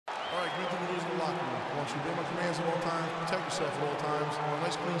want you to obey my commands at all times, protect yourself at all times.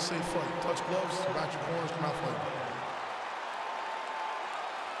 Nice, clean, safe fight. Touch gloves, back your corners, come out fighting.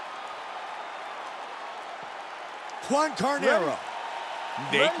 Juan Carneiro.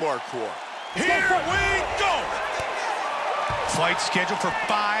 Nate Marquardt. Here we go! Fight scheduled for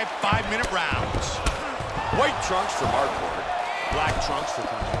 5 5-minute rounds. White trunks for Marquardt. Black trunks for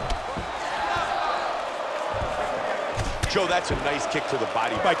Carneiro. Joe, that's a nice kick to the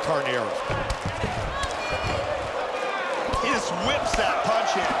body by Carneiro. He just whips that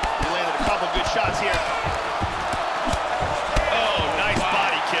punch in. He landed a couple good shots here. Oh, nice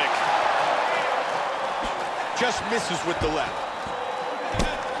body kick. Just misses with the left.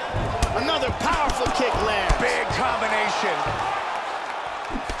 Another powerful kick lands. Big combination.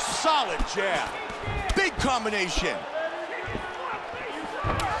 Solid jab. Big combination.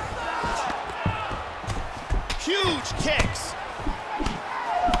 Huge kicks.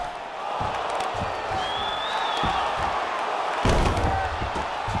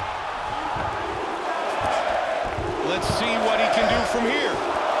 Let's see what he can do from here.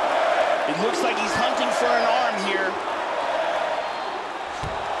 It looks like he's hunting for an arm here.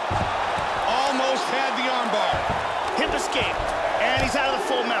 Almost had the armbar. Hip escape. And he's out of the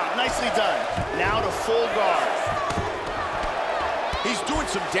full mount. Nicely done. Now to full guard. He's doing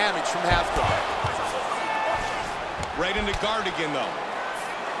some damage from half guard. Right into guard again, though.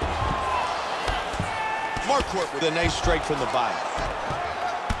 Marquardt with a nice strike from the body.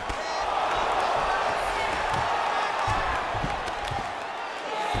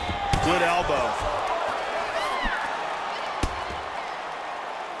 Good elbow.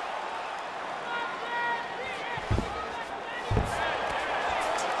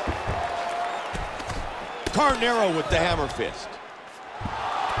 Carneiro with the hammer fist.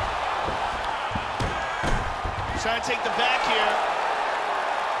 Trying to take the back here.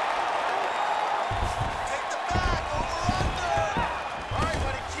 Take the back, over under. All right,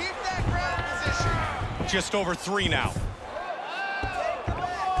 buddy, keep that ground position. Just over 3 now. Take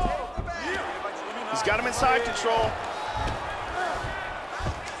the back. He's got him inside control.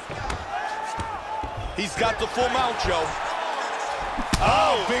 He's got the full mount, Joe.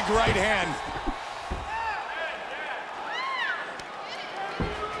 Oh, big right hand.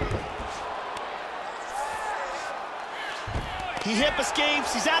 He hip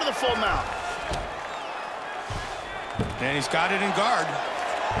escapes. He's out of the full mount. And he's got it in guard.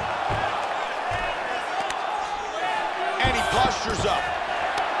 And he postures up.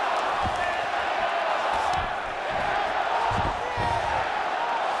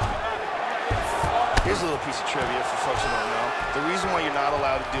 Here's a little piece of trivia for folks who don't know. The reason why you're not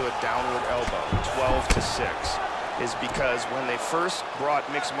allowed to do a downward elbow, 12-6, is because when they first brought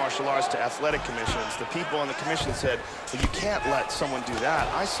mixed martial arts to athletic commissions, the people on the commission said, well, you can't let someone do that.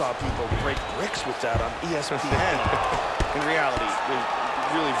 I saw people break bricks with that on ESPN. In reality, there's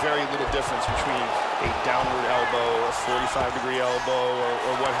really very little difference between a downward elbow, a 45-degree elbow,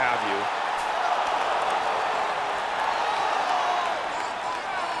 or what have you.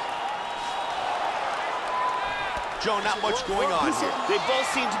 Joe, not much going on here. They both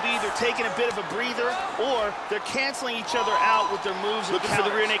seem to be either taking a bit of a breather or they're canceling each other out with their moves, looking for the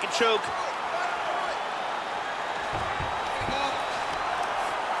rear naked choke.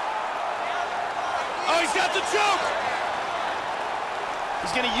 Oh, he's got the choke!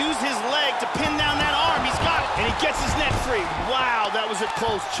 He's going to use his leg to pin down that arm. He's got it. And he gets his neck free. Wow, that was a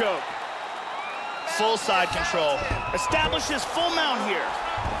close choke. Full side control. Establishes full mount here.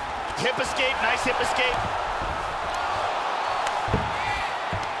 Hip escape, nice hip escape.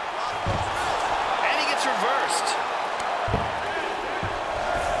 Reversed.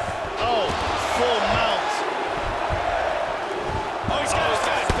 Oh, full mount. Oh, he's got his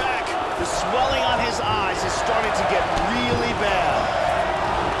back. The swelling on his eyes is starting to get really bad.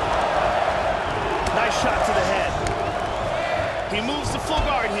 Nice shot to the head. He moves to full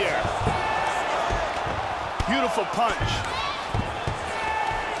guard here. Beautiful punch.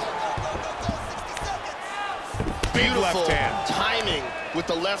 Big Beautiful left hand. timing with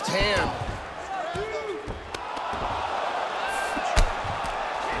the left hand.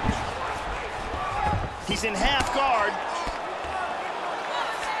 He's in half guard.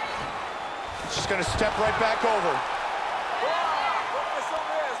 Just gonna step right back over.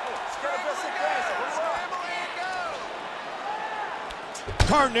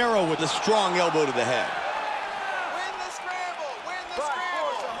 Carneiro with a strong elbow to the head. Win the scramble, win the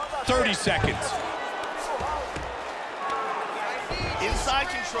scramble. 30 seconds. Inside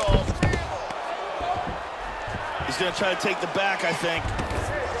control. He's gonna try to take the back, I think.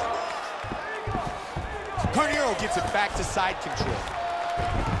 Carneiro gets it back to side control.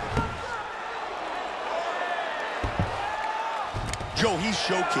 Joe, he's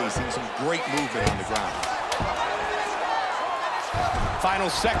showcasing some great movement on the ground. Final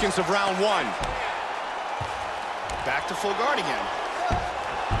seconds of round one. Back to full guard again.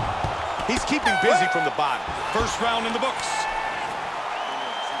 He's keeping busy from the bottom. First round in the books.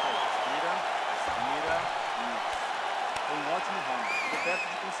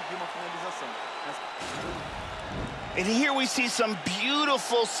 And here we see some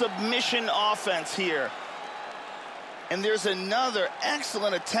beautiful submission offense here. And there's another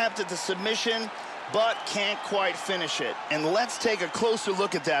excellent attempt at the submission, but can't quite finish it. And let's take a closer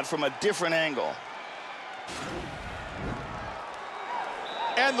look at that from a different angle.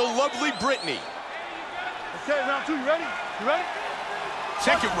 And the lovely Brittany. Okay, round two, you ready? You ready?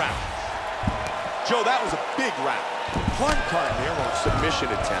 Second round. Joe, that was a big round. Carneiro's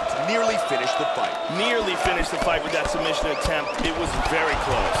submission attempt nearly finished the fight. Nearly finished the fight with that submission attempt. It was very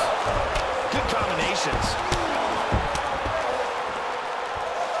close. Good combinations.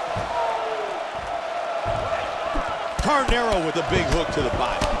 Carneiro with a big hook to the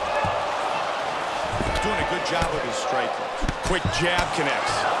body. Doing a good job with his striking. Quick jab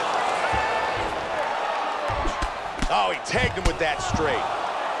connects. Oh, he tagged him with that straight.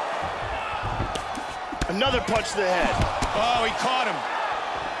 Another punch to the head. Oh, he caught him.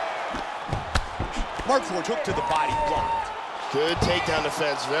 Markvart hook to the body, blocked. Good takedown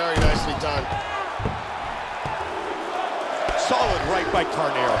defense, very nicely done. Solid right by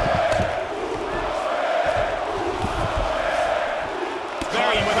Carneiro.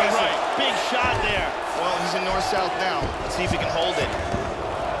 Very impressive. Big shot there. Well, he's in north-south now. Let's see if he can hold it.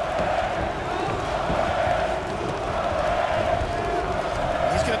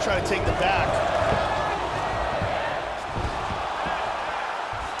 He's going to try to take the back.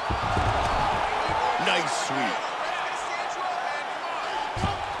 Nice sweep.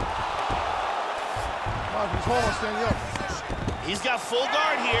 He's got full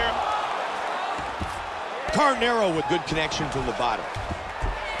guard here. Carneiro with good connection from the bottom.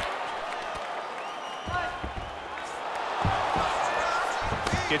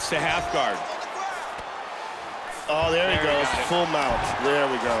 Gets to half guard. Oh, there he goes. Full mount. There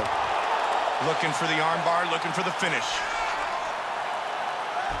we go. Looking for the armbar, looking for the finish.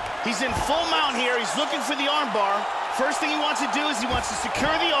 He's in full mount here. He's looking for the armbar. First thing he wants to do is he wants to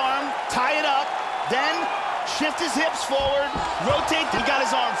secure the arm, tie it up, then shift his hips forward, rotate. He got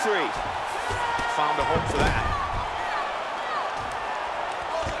his arm free. Found a home for that.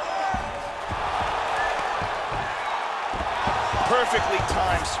 Perfectly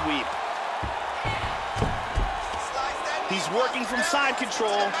timed sweep. He's working from side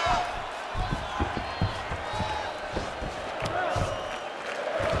control.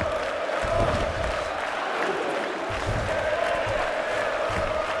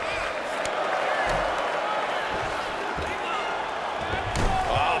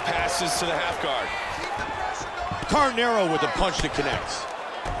 Passes to the half guard. Carneiro with a punch that connects.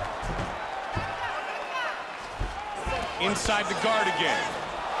 Inside the guard again.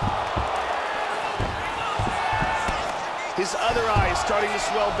 His other eye is starting to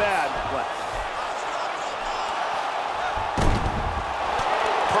swell bad.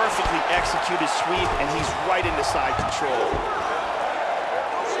 Perfectly executed sweep, and he's right into side control.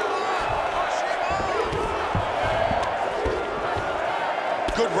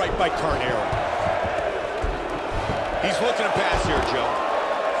 Good right by Carneiro. He's looking to pass here, Joe.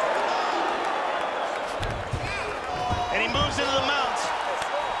 And he moves into the mount.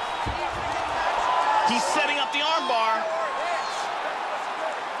 He's setting up the armbar.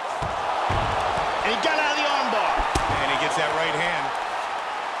 And he got out of the armbar. And he gets that right hand.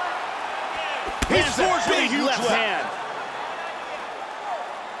 He's forced with a huge left hand.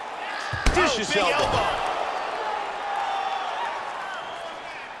 Vicious elbow.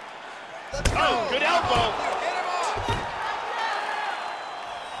 Oh, good elbow.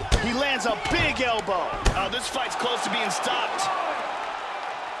 He lands a big elbow. Oh, this fight's close to being stopped.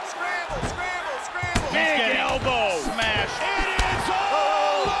 Scramble, scramble, scramble. Big elbow. Smash. It's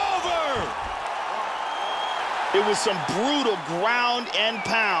all over. It was some brutal ground and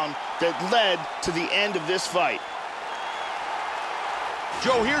pound that led to the end of this fight.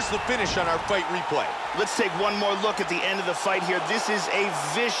 Joe, here's the finish on our fight replay. Let's take one more look at the end of the fight here. This is a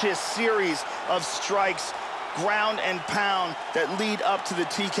vicious series of strikes, ground and pound, that lead up to the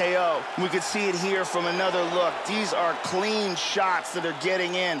TKO. We could see it here from another look. These are clean shots that are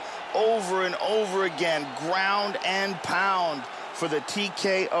getting in over and over again. Ground and pound for the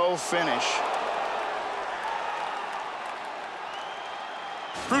TKO finish.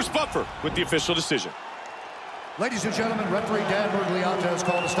 Bruce Buffer with the official decision. Ladies and gentlemen, referee Dan Bergliata has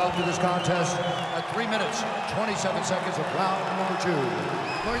called a stop to this contest at 3 minutes, 27 seconds of round number 2.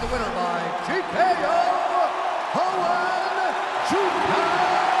 Declaring the winner by TKO,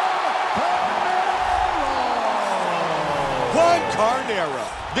 Marquardt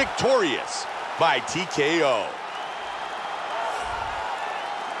Karneyro, victorious by TKO.